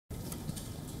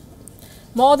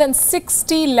More than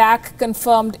 60 lakh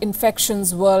confirmed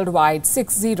infections worldwide,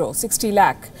 60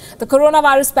 lakh. The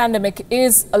coronavirus pandemic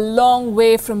is a long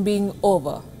way from being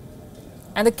over.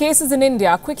 And the cases in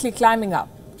India are quickly climbing up.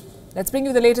 Let's bring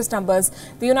you the latest numbers.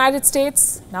 The United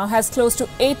States now has close to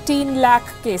 18 lakh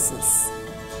cases,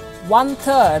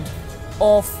 1/3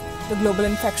 of the global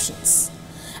infections.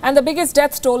 And the biggest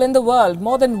death toll in the world,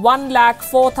 more than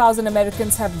 1,04,000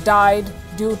 Americans have died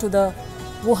due to the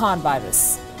Wuhan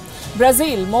virus.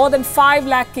 Brazil, more than 5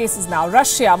 lakh cases now.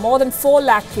 Russia, more than 4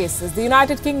 lakh cases. The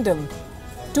United Kingdom,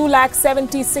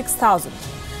 2,76,000.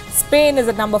 Spain is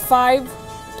at number 5.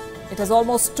 It has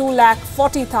almost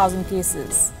 2,40,000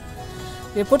 cases.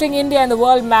 We're putting India in the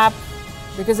world map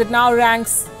because it now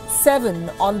ranks 7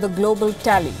 on the global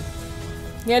tally.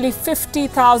 Nearly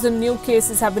 50,000 new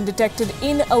cases have been detected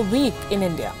in a week in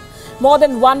India. More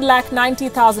than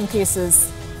 1,90,000 cases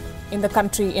in the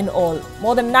country in all.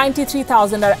 More than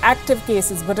 93,000 are active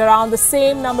cases, but around the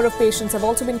same number of patients have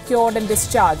also been cured and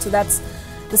discharged. So that's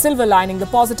the silver lining, the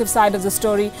positive side of the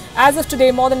story. As of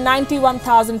today, more than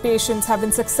 91,000 patients have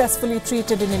been successfully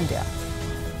treated in India.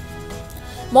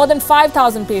 More than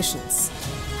 5,000 patients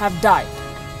have died.